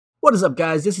What is up,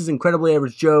 guys? This is Incredibly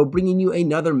Average Joe bringing you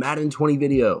another Madden 20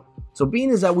 video. So being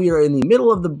as that we are in the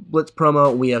middle of the Blitz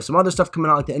promo, we have some other stuff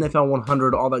coming out like the NFL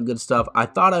 100, all that good stuff. I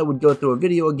thought I would go through a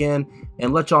video again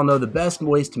and let y'all know the best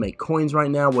ways to make coins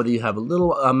right now, whether you have a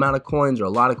little amount of coins or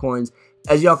a lot of coins.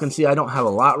 As y'all can see, I don't have a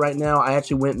lot right now. I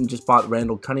actually went and just bought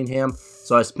Randall Cunningham,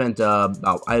 so I spent I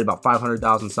had about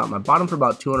 500,000 something. I bought him for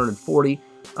about 240.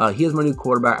 He is my new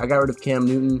quarterback. I got rid of Cam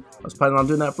Newton. I was planning on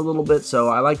doing that for a little bit, so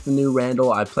I like the new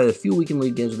Randall. I played a few weekend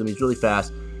league games with him. He's really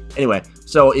fast. Anyway,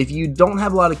 so if you don't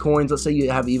have a lot of coins, let's say you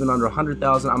have even under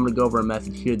 100,000, I'm going to go over a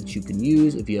method here that you can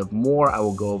use. If you have more, I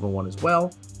will go over one as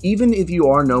well. Even if you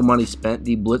are no money spent,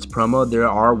 the Blitz promo, there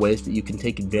are ways that you can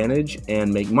take advantage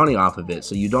and make money off of it.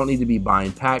 So you don't need to be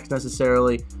buying packs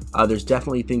necessarily. There's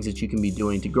definitely things that you can be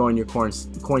doing to grow in your coin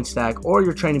stack or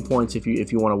your training points if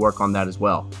you want to work on that as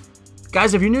well.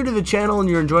 Guys, if you're new to the channel and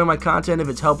you're enjoying my content, if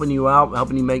it's helping you out,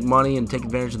 helping you make money and take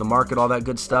advantage of the market, all that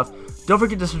good stuff, don't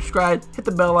forget to subscribe, hit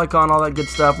the bell icon, all that good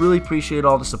stuff. Really appreciate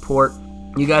all the support.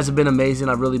 You guys have been amazing.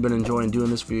 I've really been enjoying doing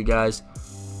this for you guys.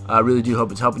 I really do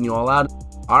hope it's helping you all out.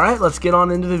 All right, let's get on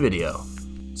into the video.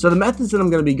 So the methods that I'm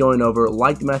going to be going over,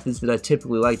 like the methods that I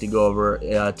typically like to go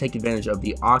over, take advantage of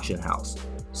the auction house.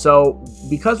 So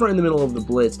because we're in the middle of the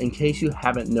Blitz, in case you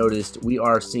haven't noticed, we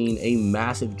are seeing a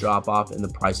massive drop off in the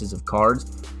prices of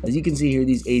cards. As you can see here,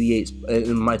 these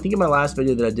 88s, I think in my last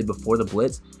video that I did before the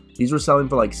Blitz, these were selling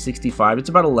for like 65. It's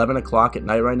about 11 o'clock at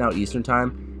night right now, Eastern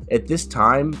time. At this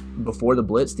time, before the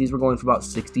Blitz, these were going for about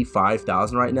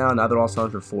 65,000 right now. Now they're all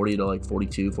selling for 40 to like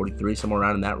 42, 43, somewhere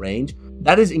around in that range.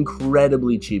 That is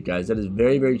incredibly cheap, guys. That is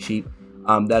very, very cheap.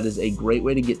 That is a great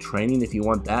way to get training if you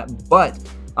want that. But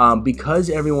because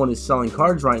everyone is selling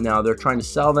cards right now, they're trying to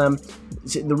sell them.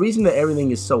 The reason that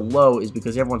everything is so low is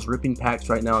because everyone's ripping packs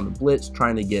right now in the Blitz,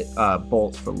 trying to get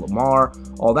bolts for Lamar,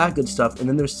 all that good stuff, and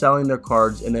then they're selling their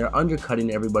cards and they're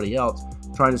undercutting everybody else,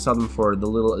 trying to sell them for as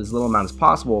little amount as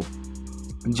possible,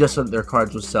 just so that their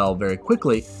cards will sell very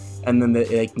quickly, and then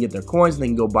they can get their coins and they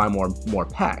can go buy more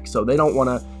packs. So they don't want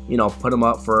to, put them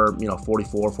up for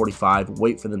 44, 45,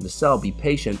 wait for them to sell, be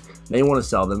patient. They want to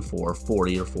sell them for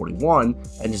 40 or 41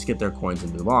 and just get their coins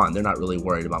and move on. They're not really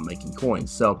worried about making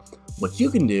coins. So what you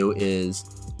can do is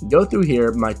go through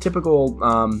here. My typical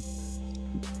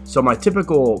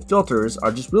filters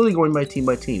are just really going by team.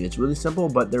 It's really simple,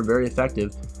 but they're very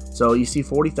effective. So you see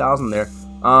 40,000 there.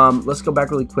 Let's go back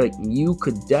really quick. You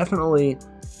could definitely,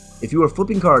 if you were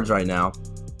flipping cards right now,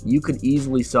 you could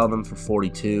easily sell them for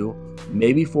 42,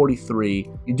 maybe 43.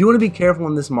 You do want to be careful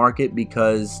in this market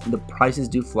because the prices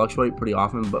do fluctuate pretty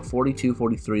often, but 42,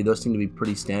 43, those seem to be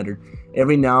pretty standard.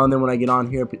 Every now and then when I get on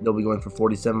here, they'll be going for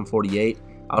 47, 48.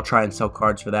 I'll try and sell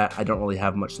cards for that. I don't really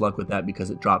have much luck with that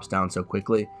because it drops down so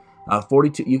quickly.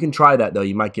 42, you can try that though.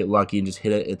 You might get lucky and just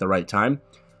hit it at the right time.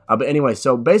 But anyway,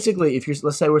 so basically, if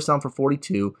let's say we're selling for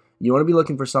 42, you want to be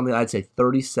looking for something, I'd say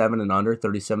 37 and under,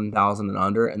 37,000 and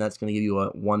under, and that's going to give you a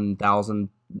 1,000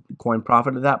 coin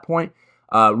profit at that point.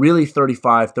 Really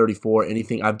 35, 34,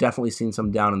 anything. I've definitely seen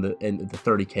some down in the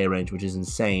 30K range, which is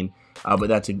insane. But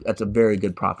that's a very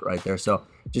good profit right there. So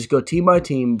just go team by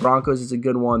team. Broncos is a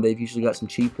good one. They've usually got some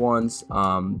cheap ones.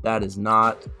 That is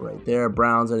not right there.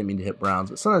 Browns, I didn't mean to hit Browns,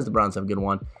 but sometimes the Browns have a good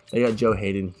one. They got Joe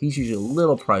Hayden. He's usually a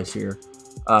little pricier.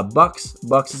 Bucks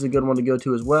is a good one to go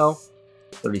to as well.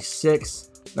 36,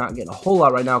 not getting a whole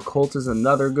lot right now. Colts is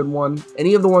another good one.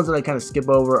 Any of the ones that I kind of skip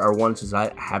over are ones that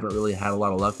I haven't really had a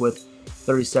lot of luck with.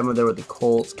 37 there with the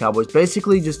Colts, Cowboys.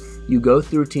 Basically, just you go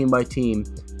through team by team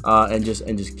and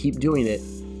just keep doing it,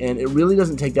 and it really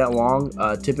doesn't take that long.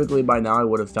 Typically by now I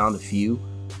would have found a few.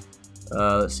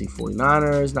 Let's see,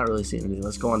 49ers, not really seeing anything.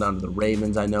 Let's go on down to the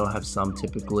Ravens. I know have some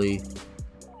typically.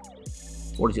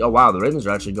 42. Oh wow, the Ravens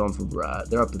are actually going for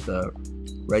they're up at the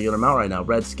regular amount right now.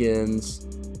 Redskins.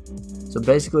 So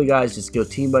basically, guys, just go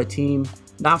team by team.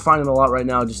 Not finding a lot right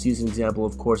now. Just use an example,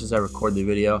 of course, as I record the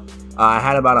video. I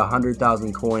had about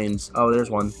 100,000 coins. Oh, there's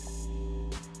one.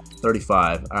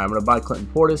 35. All right, I'm gonna buy Clinton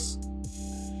Portis.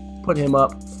 Put him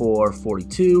up for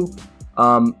 42.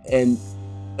 And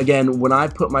again, when I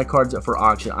put my cards up for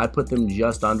auction, I put them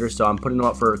just under, so I'm putting them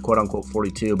up for quote-unquote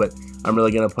 42, but I'm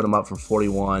really going to put them up for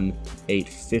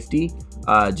 41,850,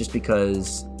 just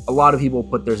because a lot of people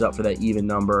put theirs up for that even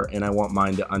number, and I want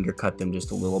mine to undercut them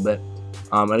just a little bit.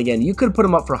 And again, you could put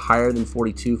them up for higher than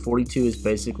 42. 42 is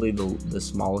basically the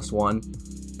smallest one,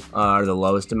 or the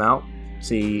lowest amount.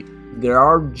 See, they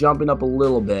are jumping up a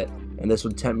little bit, and this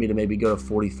would tempt me to maybe go to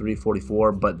 43,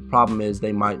 44, but the problem is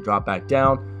they might drop back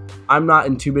down. I'm not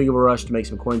in too big of a rush to make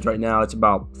some coins right now. It's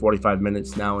about 45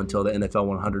 minutes now until the NFL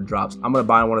 100 drops. I'm going to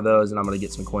buy one of those, and I'm going to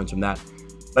get some coins from that.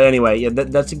 But anyway, yeah,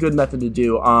 that's a good method to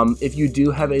do. If you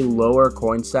do have a lower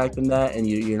coin stack than that and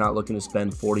you're not looking to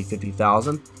spend 40,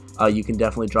 50,000, you can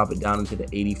definitely drop it down into the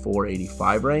 84,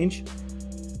 85 range.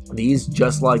 These,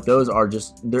 just like those, are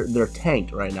just they're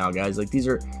tanked right now, guys. Like these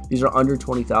are under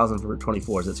 20,000 for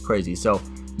 24s. That's crazy. So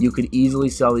you could easily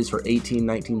sell these for 18,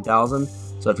 19,000.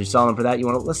 So if you're selling for that, you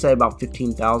want to, let's say, about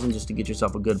 15,000 just to get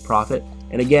yourself a good profit.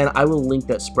 And again, I will link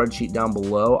that spreadsheet down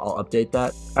below. I'll update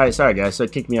that. All right, sorry guys, so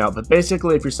it kicked me out. But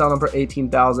basically, if you're selling for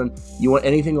 18,000, you want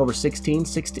anything over 16.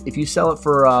 If you sell it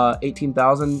for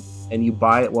 18,000 and you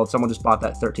buy it, well, someone just bought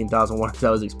that 13,000 one as I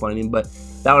was explaining, but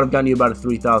that would have gotten you about a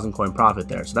 3,000 coin profit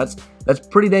there. So that's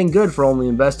pretty dang good for only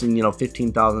investing, you know,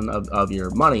 15,000 of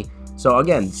your money. So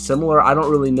again, similar. I don't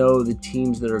really know the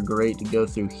teams that are great to go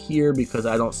through here because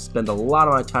I don't spend a lot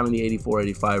of my time in the 84,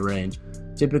 85 range.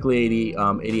 Typically 80,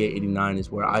 88, 89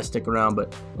 is where I stick around,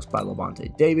 but let's buy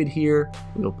Levante David here.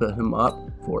 We'll put him up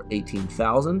for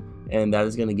 18,000, and that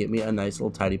is going to get me a nice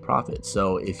little tidy profit.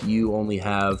 So if you only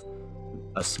have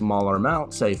a smaller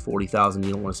amount, say 40,000,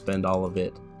 you don't want to spend all of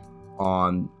it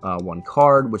on one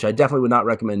card, which I definitely would not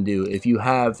recommend do. If you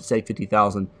have, say,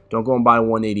 50,000, don't go and buy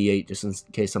 188 just in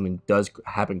case something does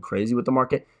happen crazy with the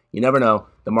market. You never know.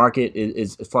 The market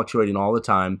is fluctuating all the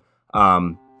time.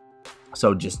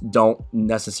 So just don't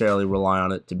necessarily rely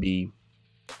on it to be,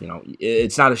 you know,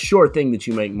 it's not a sure thing that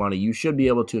you make money. You should be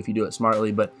able to if you do it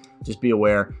smartly, but just be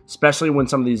aware, especially when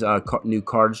some of these new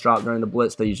cards drop during the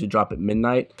Blitz. They usually drop at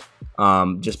midnight.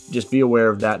 Just be aware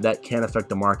of that. That can affect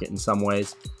the market in some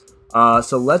ways.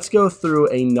 So let's go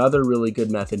through another really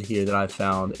good method here that I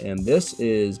found, and this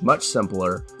is much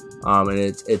simpler, and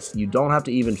it's you don't have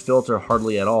to even filter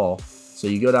hardly at all. So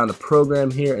you go down to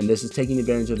program here, and this is taking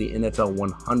advantage of the NFL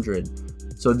 100.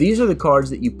 So these are the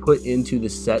cards that you put into the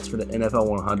sets for the NFL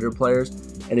 100 players,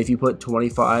 and if you put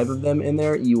 25 of them in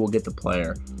there, you will get the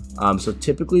player. So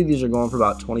typically these are going for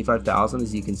about 25,000.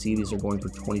 As you can see, these are going for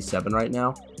 27 right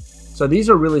now. So these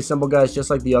are really simple, guys, just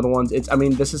like the other ones. I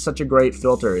mean, this is such a great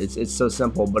filter. It's so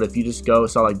simple. But if you just go,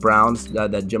 so like Browns,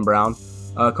 that Jim Brown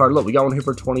card, look, we got one here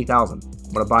for 20,000.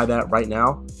 I'm gonna buy that right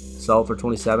now, sell it for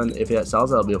 27. If it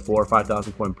sells, that'll be a 4,000 or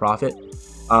 5,000 coin profit.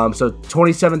 So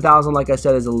 27,000, like I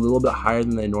said, is a little bit higher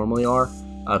than they normally are.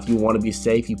 If you want to be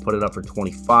safe, you put it up for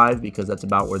 25 because that's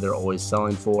about where they're always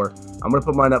selling for. I'm going to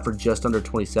put mine up for just under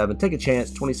 27. Take a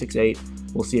chance,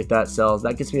 26.8. We'll see if that sells.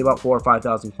 That gets me about 4,000 or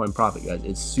 5,000 coin profit, guys.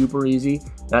 It's super easy.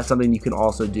 That's something you can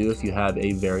also do if you have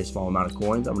a very small amount of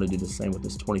coins. I'm going to do the same with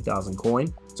this 20,000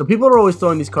 coin. So people are always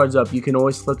throwing these cards up. You can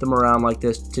always flip them around like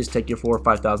this. Just take your 4,000 or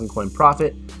 5,000 coin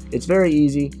profit. It's very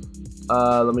easy.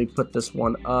 Let me put this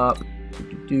one up.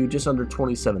 Do just under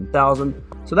 27,000.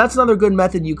 So that's another good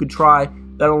method you could try.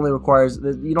 That only requires,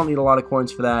 you don't need a lot of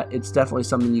coins for that. It's definitely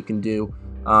something you can do.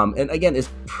 And again, it's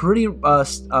pretty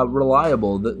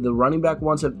reliable. The running back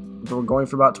ones are going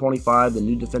for about 25. The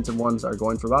new defensive ones are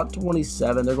going for about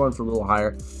 27. They're going for a little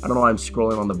higher. I don't know why I'm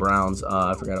scrolling on the Browns.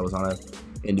 I forgot I was on an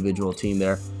individual team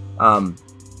there.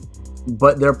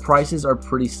 But their prices are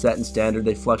pretty set and standard.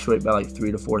 They fluctuate by like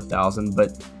 3,000 to 4,000,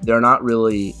 but they're not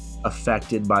really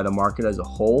affected by the market as a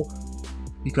whole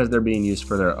because they're being used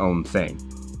for their own thing.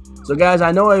 So guys,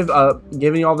 I know I've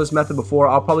given you all this method before.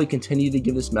 I'll probably continue to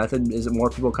give this method as more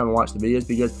people come and watch the videos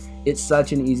because it's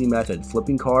such an easy method.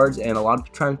 Flipping cards, and a lot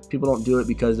of times people don't do it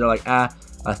because they're like,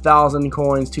 1,000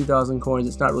 coins, 2,000 coins,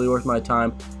 it's not really worth my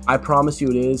time. I promise you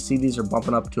it is. See, these are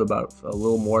bumping up to about a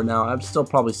little more now. I'd still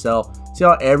probably sell. See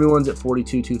how everyone's at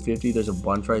 42, 250? There's a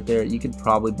bunch right there. You could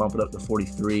probably bump it up to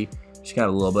 43. Just kind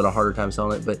of a little bit of a harder time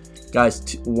selling it, but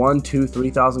guys, 1, 2,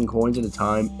 3,000 coins at a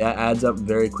time, that adds up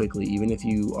very quickly. Even if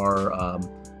you are,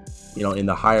 you know, in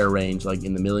the higher range, like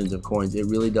in the millions of coins, it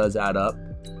really does add up.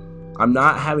 I'm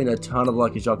not having a ton of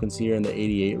luck, as y'all can see here, in the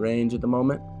 88 range at the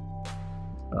moment,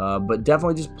 but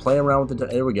definitely just play around with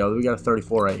it. There we go. We got a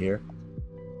 34 right here.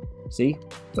 See,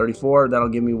 34. That'll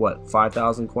give me what,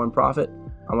 5,000 coin profit.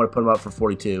 I'm gonna put them up for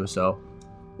 42. So.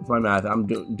 With my math, I'm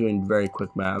doing very quick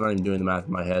math. I'm not even doing the math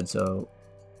in my head, so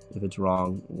if it's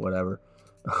wrong, whatever.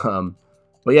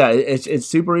 But yeah, it's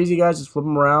super easy, guys. Just flip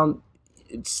them around.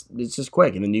 It's just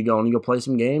quick, and then you go and you go play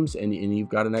some games, and you've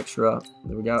got an extra.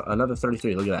 We got another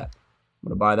 33. Look at that. I'm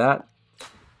gonna buy that.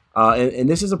 And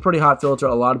this is a pretty hot filter.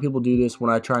 A lot of people do this. When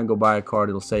I try and go buy a card,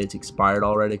 it'll say it's expired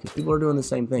already because people are doing the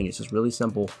same thing. It's just really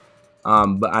simple.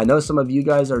 But I know some of you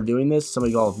guys are doing this. Some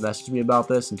of y'all have messaged me about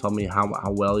this and told me how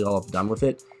well y'all have done with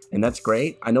it. And that's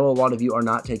great. I know a lot of you are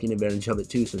not taking advantage of it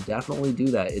too. So definitely do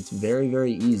that. It's very,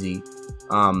 very easy.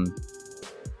 And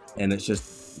it's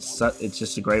just it's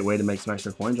just a great way to make some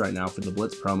extra coins right now for the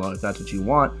Blitz promo if that's what you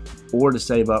want, or to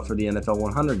save up for the NFL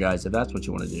 100 guys if that's what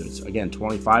you want to do. So again,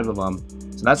 25 of them,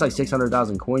 so that's like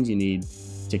 600,000 coins you need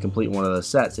to complete one of those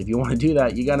sets. If you want to do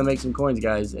that, you got to make some coins,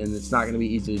 guys, and it's not going to be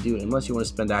easy to do unless you want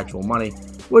to spend actual money,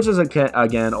 which is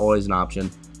again always an option.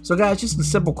 So guys, just a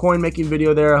simple coin making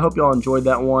video there. I hope you all enjoyed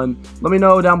that one. Let me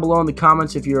know down below in the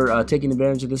comments if you're taking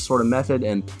advantage of this sort of method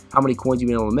and how many coins you've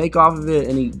been able to make off of it,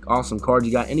 any awesome cards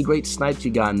you got, any great snipes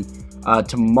you gotten.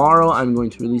 Tomorrow I'm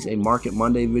going to release a Market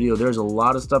Monday video. There's a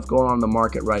lot of stuff going on in the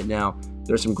market right now.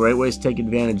 There's some great ways to take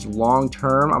advantage long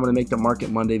term. I'm going to make the Market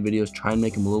Monday videos, try and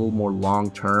make them a little more long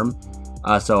term.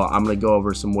 So I'm going to go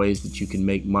over some ways that you can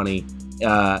make money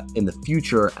in the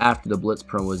future after the Blitz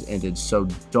promo is ended, so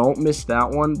don't miss that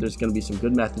one. There's going to be some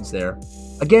good methods there.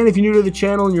 Again, if you're new to the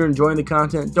channel and you're enjoying the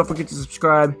content, don't forget to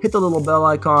subscribe, hit the little bell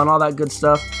icon, all that good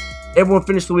stuff. Everyone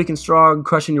finish the weekend strong,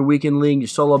 crushing your weekend league, your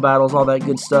solo battles, all that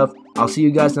good stuff. I'll see you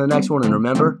guys in the next one, and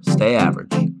remember, stay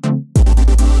average.